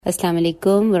अस्सलाम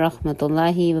वालेकुम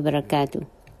वरहमतुल्लाहि वबरकातुह।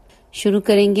 शुरू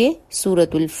करेंगे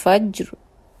सूरतुल फज्र।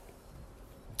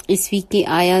 इस वीक की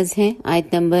आयाज हैं आयत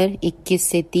नंबर 21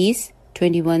 से 30,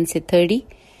 21 से 30।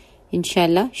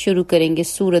 इंशाल्लाह शुरू करेंगे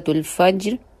सूरतुल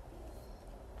फज्र।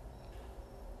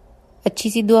 अच्छी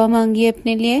सी दुआ मांगिए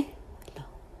अपने लिए।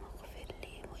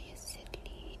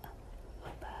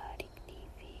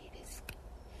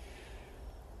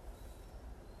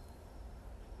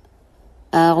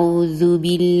 أعوذ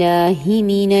بالله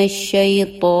من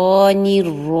الشيطان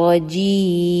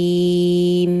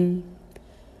الرجيم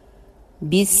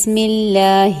بسم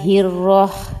الله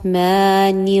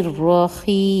الرحمن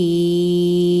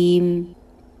الرحيم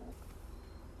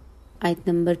آية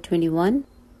number 21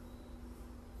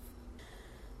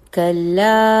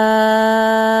 كلا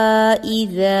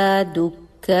إذا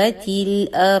دكت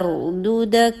الأرض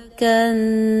دكا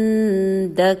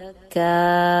دكا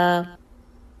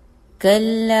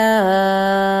كلا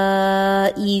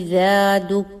إذا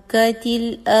دكت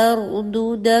الأرض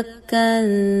دكا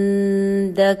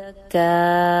دكا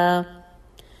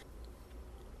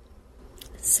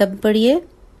सब पढ़िए।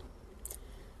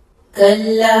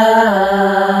 كلا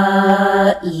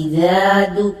إذا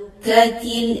دكت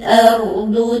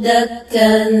الأرض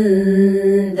دكا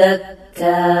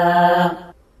دكا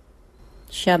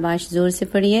शाबाश, जोर से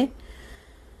पढ़िए।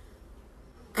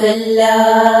 كلا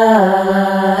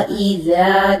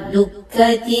إذا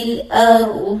دكت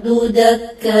الأرض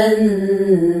دكا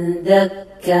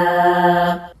دكا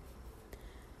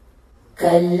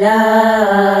كلا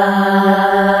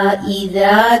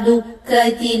إذا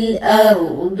دكت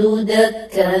الأرض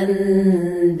دكا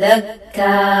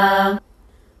دكا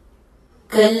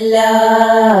كلا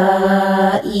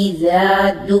إذا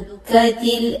دكت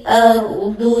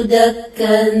الأرض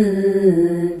دكا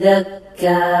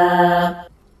دكا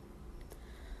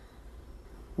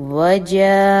وجاء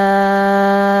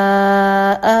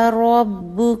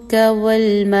ربك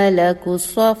والملك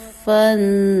صفا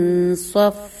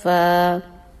صفا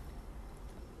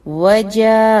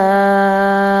وجاء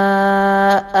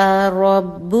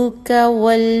ربك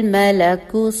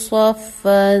والملك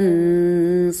صفا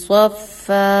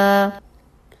صفا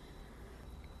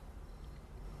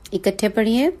इकट्ठे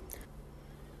पढ़िए।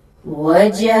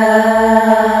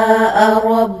 وجاء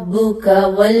ربك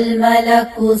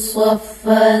والملك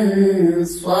صفا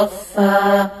صفا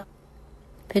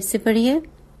फिर से पढ़िए।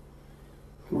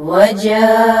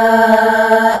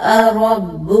 وجاء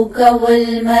ربك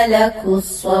والملك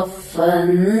صفا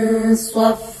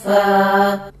صفا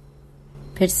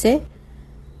फिर से।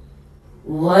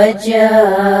 وجاء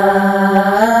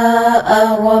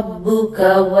ربك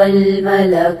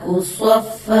والملك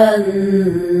صفا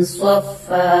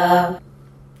صفا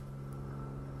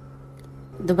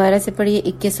दोबारा से पढ़िए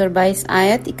 21 और 22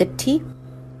 आयत इकट्ठी।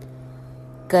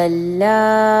 كلا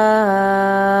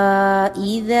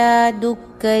إذا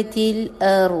دكت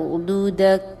الأرض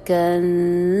دكا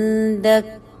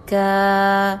دكا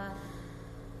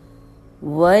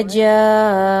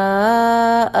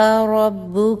وجاء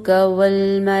ربك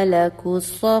والملك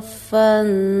صفا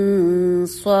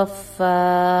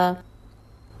صفا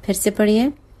फिर से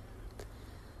पढ़िए।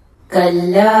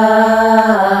 كلا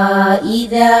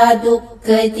إذا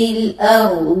دكت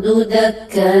الأرض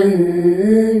دكا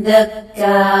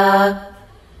دكا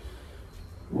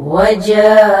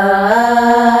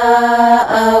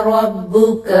وجاء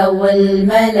ربك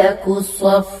والملك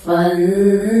صفا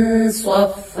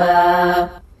صفا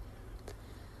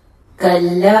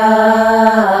كلا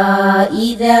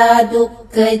إذا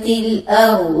دكت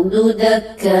الأرض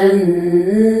دكا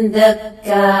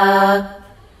دكا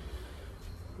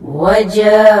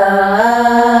وجاء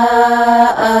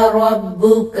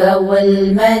ربك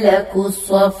والملك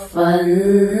صفا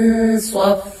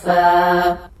صفا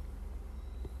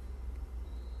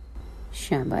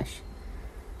शाबाश।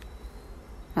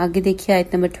 आगे देखिए आयत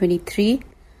नंबर 23।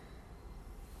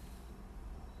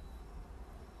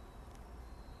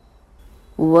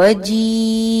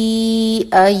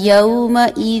 वजीअ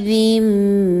यौमइज़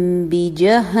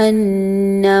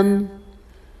बिजहन्नम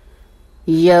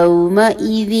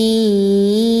यौमइज़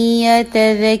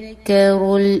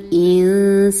यतज़क्करुल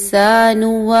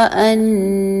इंसानु व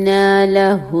अन्ना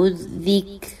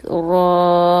लहुज़्ज़िक्रा।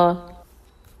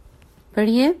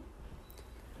 पढ़िए।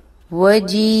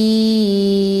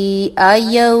 वजीअ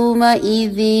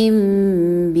यौमइज़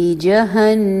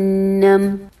बिजहन्नम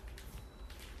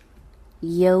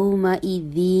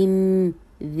यौमइज़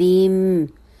ज़िम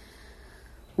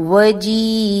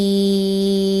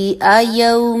वजीअ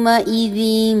यौमइज़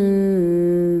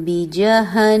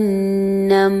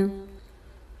बिजहन्नम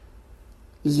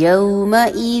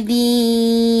यौमइज़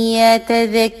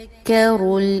यतज़क्करुल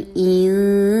يتذكر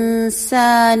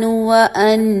الإنسان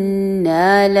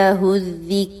وأنى له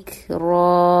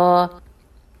الذكرى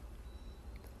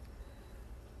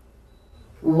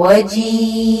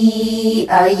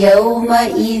وجيء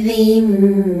يومئذ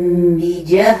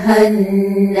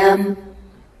بجهنم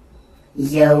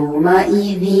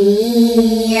يومئذ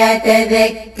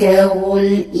يتذكر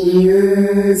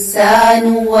الإنسان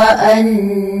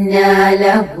وأنى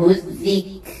له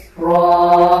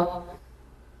الذكرى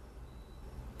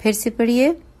फिर से पढ़िए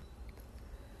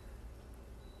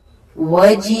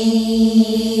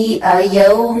وجيء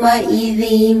يومئذ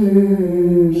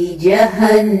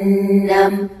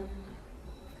بجهنم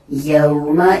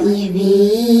يومئذ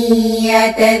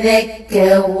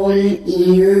يتذكر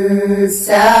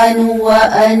الإنسان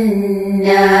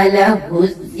وأنى له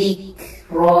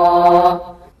الذكرى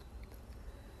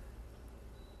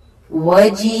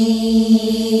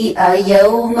وجيء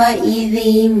يومئذ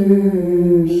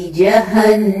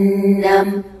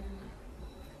بجهنم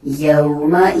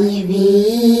يومئذ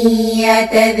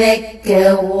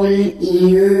يتذكر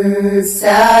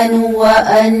الإنسان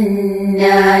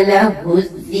وأنى له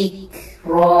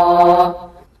الذكرى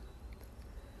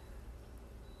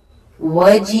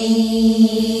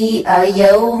وجيء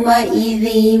يومئذ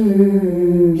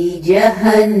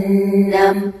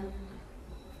بجهنم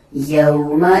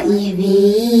يومئذ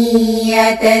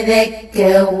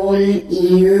يتذكر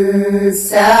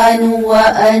الإنسان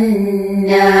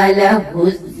وأنى له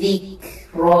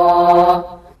الذكرى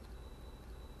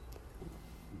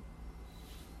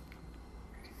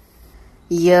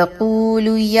يقول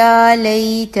يا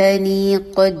ليتني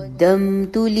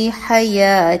قدمت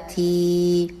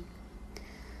لحياتي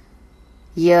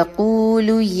يقول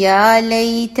يا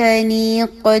ليتني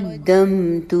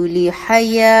قدمت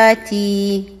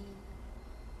لحياتي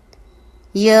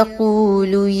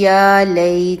يقول يا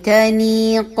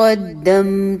ليتني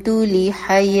قدمت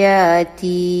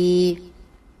لحياتي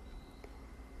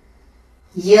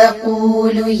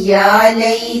يقول يا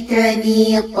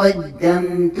ليتني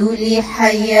قدمت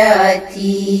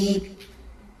لحياتي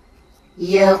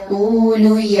يقول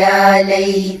يا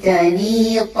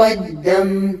ليتني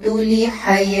قدمت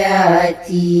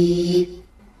لحياتي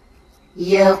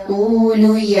يقول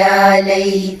يا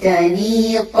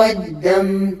ليتني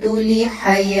قدمت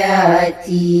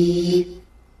لحياتي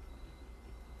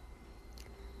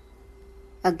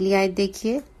अगली आयत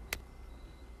देखिए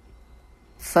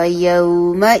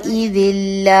فيومئذ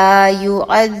لا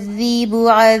يعذب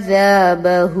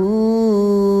عذابه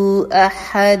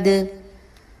أحد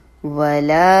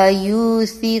ولا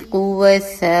يوثق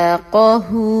وثاقه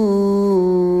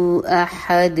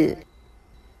أحد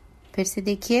फिर से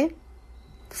देखिए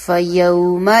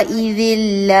فيومئذ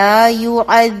لا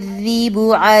يعذب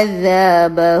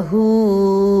عذابه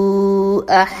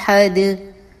أحد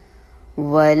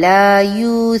ولا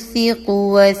يوثق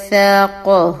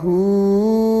وثاقه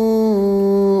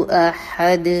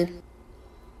أحد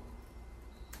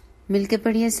मिलके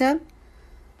पढ़िए सब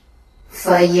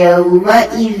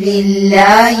فيومئذ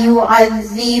لا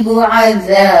يعذب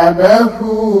عذابه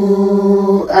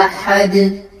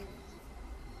أحد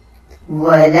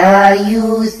ولا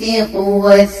يوثق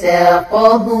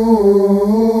وثاقه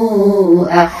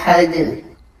أحد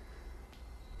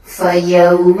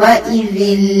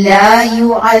فيومئذ لا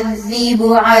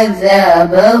يعذب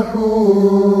عذابه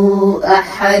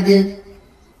أحد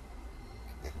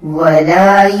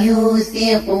ولا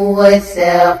يوثق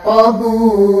وثاقه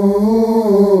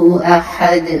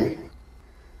أحد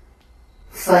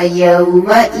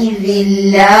فيومئذ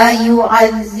لا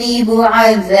يعذب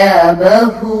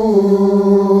عذابه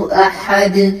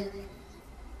أحد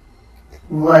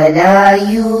ولا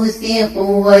يوثق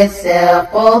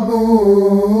وثاقه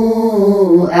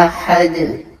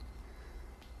أحد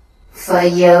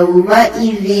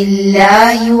فيومئذ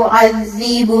لا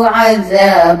يعذب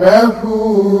عذابه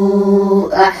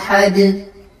أحد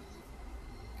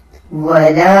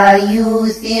ولا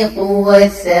يوثق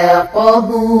وثاقه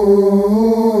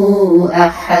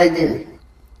أحد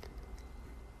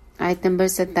आयत नंबर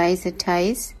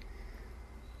 27-28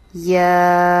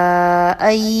 يا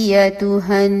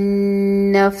أيتها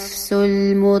النفس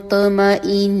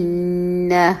المطمئنة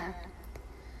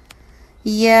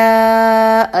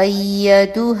يا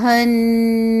أيتها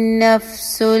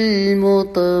النفس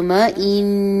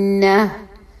المطمئنة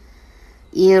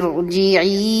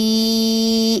ارجعي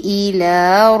إلى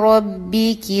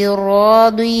ربك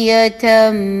راضية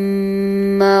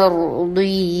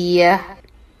مرضية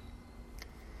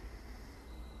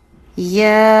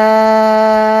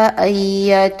يا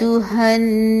أيتها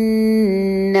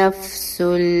النفس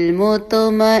المطمئنة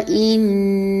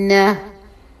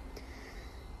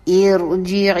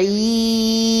इरजिई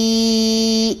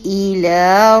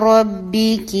इला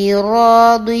रब्बिकी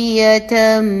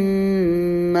रादियतम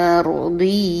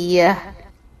मर्दियह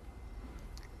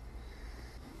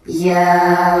या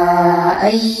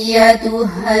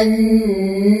अय्यतुहन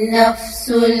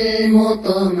नफ्सुल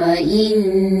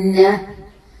मुतमइन्नह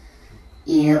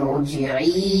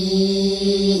इरजिई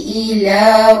इला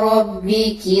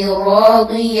रब्बिकी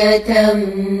रादियतम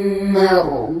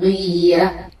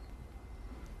मर्दियह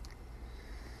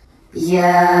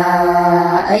या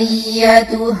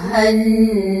अय्यतुहन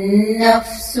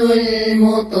नफ्सुल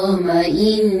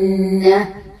मुतमइन्नह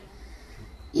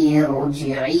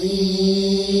इरजिई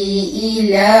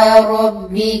इला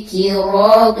रब्बिकी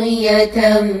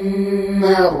रादियतम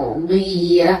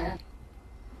मर्दियह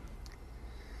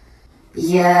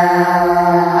या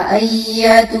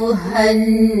अय्यतुहन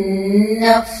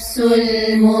नफ्सुल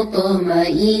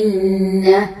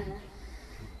मुतमइन्नह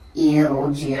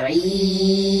इरजिई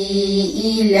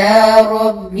इला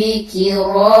रब्बिकी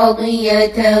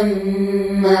रादियतम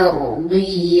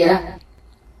मर्दियह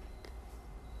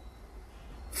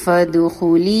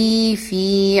फदखुली फी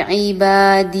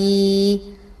इबादी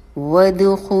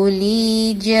वदखुली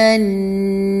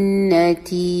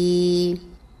जन्नती।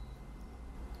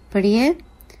 पढ़िए,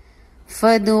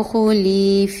 फदखुली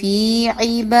फी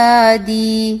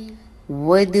इबादी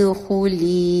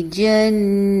वदखुली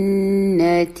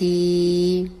जन्नती।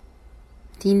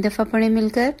 3 दफा पढ़े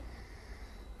मिलकर।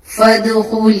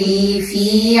 फदखुली फी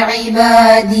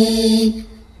इबादी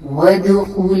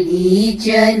वदखुली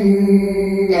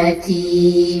जन्नती।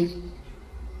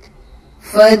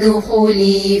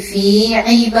 फदखुली फी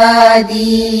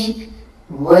इबादी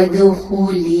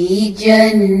वदखुली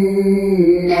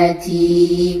जन्नती।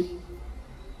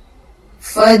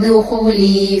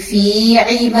 फदखुली फी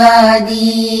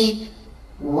इबादी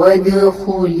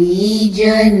वदखुली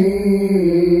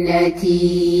जन्नती।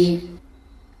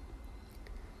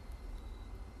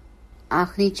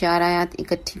 आखिरी 4 आयत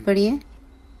इकट्ठी पढ़िए।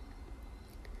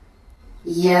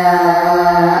 या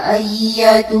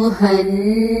अय्यतुहन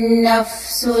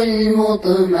नफ्सुल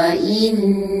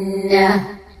मुतमइन्नह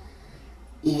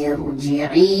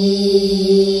इरजिई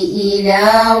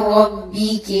इला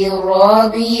रब्बिकी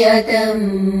रादियतम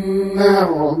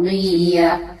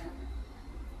मर्दियह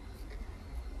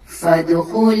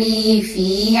फदखुली फी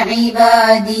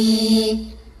इबादी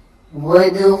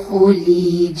वदखुली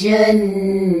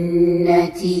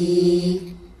जन्नती।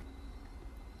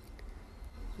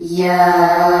 या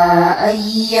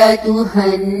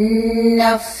अय्यतुहन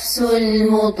नफ्सुल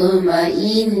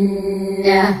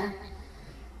मुतमइन्नह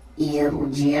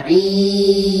इरजिई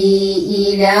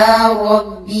इला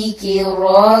रब्बिकी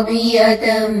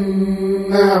रादियतम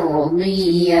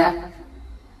मर्दियह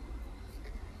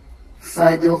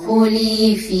फदखुली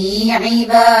फी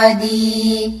इबादी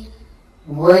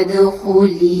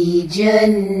वदखुली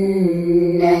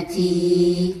जन्नती।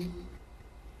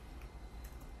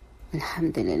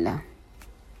 अल्हम्दुलिल्लाह।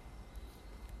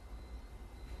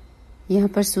 यहाँ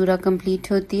पर सूरा कंप्लीट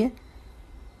होती है।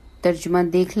 तर्जुमा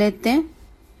देख लेते हैं।